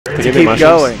to keep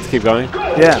going. To keep going?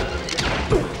 Yeah.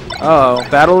 Uh oh,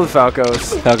 Battle of the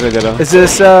Falcos. Falco Ditto. Is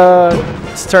this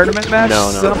tournament match? No.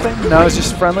 Something? No, it's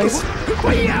just friendlies.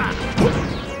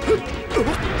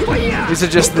 These are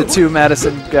just the two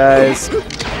Madison guys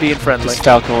being friendly. Just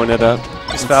Falcoing it up.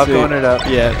 Just Falcoing it up.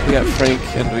 Yeah, we got Frank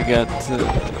and we got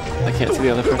I can't see the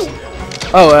other person.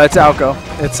 Oh, it's Alco.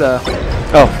 It's oh,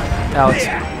 Alex.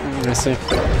 I see.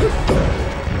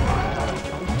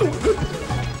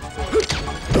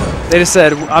 They just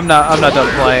said I'm not done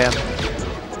playing.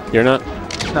 You're not?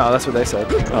 No, that's what they said.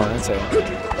 Oh, I didn't say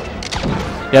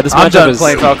that. Yeah, this I'm matchup done is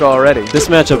playing Falco already. This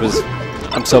matchup is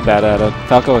I'm so bad at it.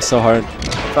 Falco is so hard.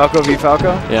 Falco v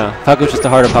Falco? Yeah, Falco's just a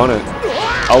hard opponent.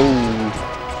 Oh.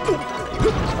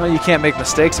 Well, you can't make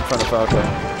mistakes in front of Falco.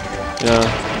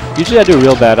 Yeah. Usually I do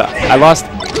real bad. I lost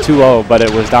 2-0, but it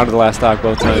was down to the last stock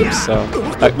both times. So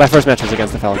my first match was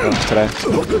against the Falco today.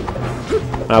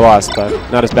 I lost, but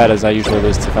not as bad as I usually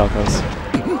lose to Falcos.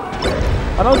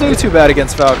 I don't do too bad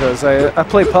against Falcos. I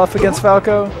play Puff against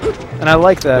Falco, and I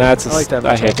like that. I like that matchup.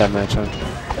 I hate that matchup.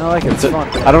 I like it. It's fun.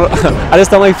 I don't. I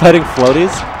just don't like fighting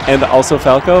floaties and also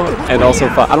Falco and also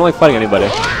I don't like fighting anybody.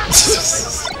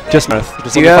 Just Marth.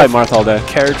 Just let me fight Marth all day.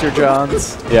 Character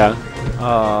Johns. Yeah.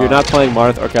 You're not playing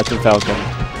Marth or Captain Falcon,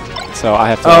 so I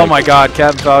have to. Oh my God,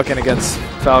 Captain Falcon against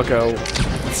Falco.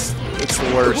 It's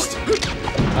the worst.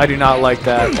 I do not like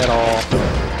that at all.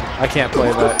 I can't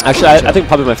play that. Actually, I think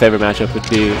probably my favorite matchup would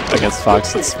be against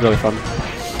Fox. It's really fun.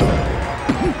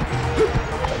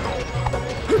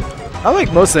 I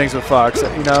like most things with Fox.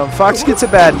 You know, Fox gets a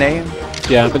bad name.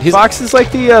 Yeah, but Fox is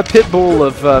like the pit bull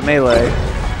of Melee.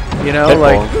 You know,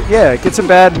 yeah, it gets a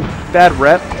bad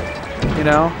rep. You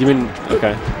know. You mean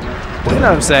okay? You know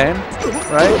what I'm saying,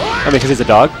 right? I mean, because he's a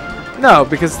dog. No,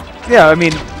 because yeah, I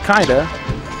mean, kinda.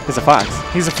 He's a fox.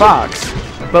 He's a fox,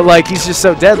 but like he's just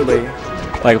so deadly.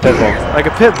 Like a pit bull. Like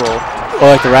a pit bull. Or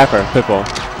like the rapper, Pitbull.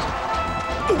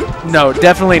 No,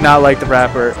 definitely not like the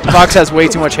rapper. Fox has way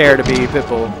too much hair to be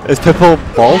Pitbull. Is Pitbull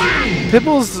bald?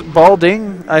 Pitbull's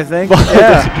balding, I think.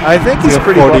 Yeah, I think he's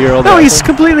pretty bald. No, he's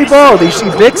completely bald. He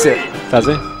vicks it. Does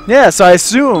he? Yeah, so I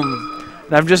assume,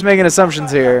 and I'm just making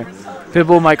assumptions here,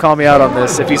 Pitbull might call me out on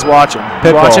this if he's watching.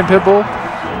 Pitbull. Watching Pitbull?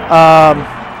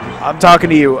 I'm talking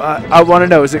to you. I want to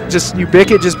know, is it just you bick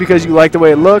it just because you like the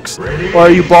way it looks, or are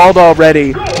you bald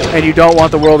already and you don't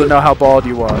want the world to know how bald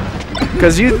you are?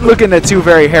 Because you're looking at two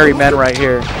very hairy men right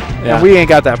here, yeah. And we ain't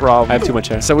got that problem. I have too much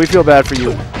hair. So we feel bad for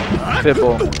you,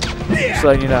 Pitbull. Just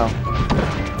letting you know.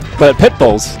 But pit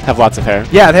bulls have lots of hair.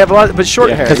 Yeah, they have a lot, but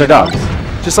short hair. Because they're dogs.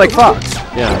 Just like Fox.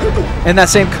 Yeah. And that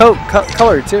same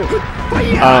color, too.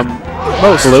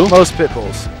 Most pit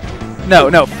bulls.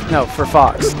 No, for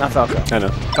Fox, not Falco. I know.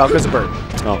 Falco's a bird.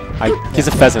 Oh, he's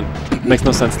a pheasant. Makes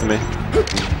no sense to me.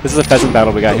 This is a pheasant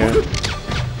battle we got here.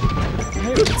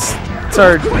 It's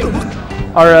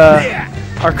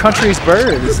our country's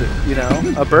bird. Is it, you know,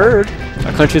 a bird?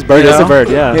 Our country's bird is a bird.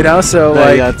 Yeah. You know, so no,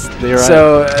 like, you're right.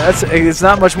 So it's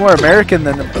not much more American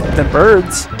than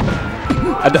birds.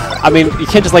 I mean, you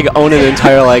can't just like own an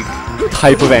entire like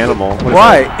type of animal.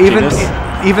 Why?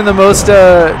 Even the most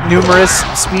numerous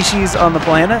species on the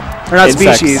planet? Or not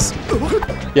insects. Species.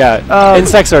 Yeah,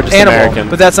 insects are just American.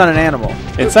 But that's not an animal.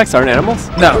 Insects aren't animals?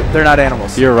 No, they're not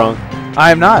animals. You're wrong.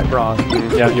 I am not wrong.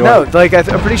 Yeah, you are. No, like I'm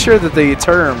pretty sure that the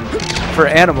term for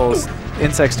animals,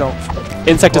 insects don't.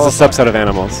 Insect is a subset of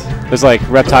animals. There's like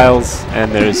reptiles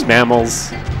and there's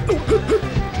mammals.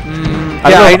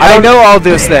 I know all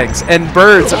those things, and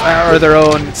birds are their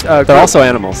own. They're also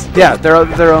animals. Yeah, they're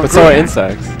their own. But so are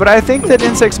insects. But I think that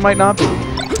insects might not be.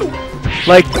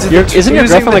 Like, isn't your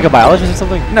girlfriend like a biologist or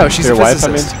something? No, she's your a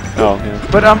physicist. Wife, I mean? Oh, yeah.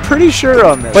 But I'm pretty sure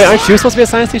on this. Wait, aren't you supposed to be a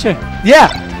science teacher? Yeah,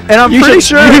 and I'm pretty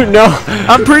sure.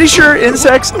 I'm pretty sure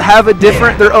insects have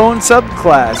their own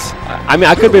subclass. I mean,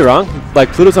 I could be wrong.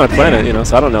 Like Pluto's not a planet, you know,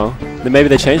 so I don't know. Then maybe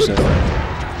they changed it.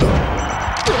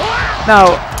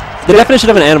 Now. The definition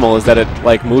of an animal is that it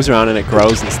like moves around and it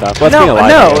grows and stuff. Well, that's being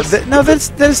alive.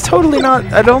 that is totally not.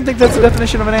 I don't think that's the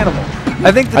definition of an animal.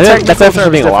 I think that's the definition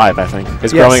of being alive. I think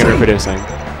is growing and reproducing.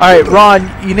 All right, Ron,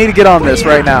 you need to get on this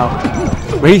right now.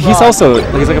 He's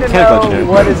like a mechanical engineer.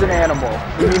 What is an animal?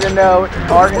 You need to know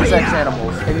are insects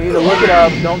animals, and you need to look it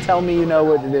up. Don't tell me you know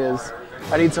what it is.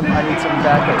 I need some backup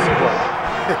support.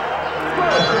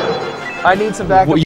 I need some backup.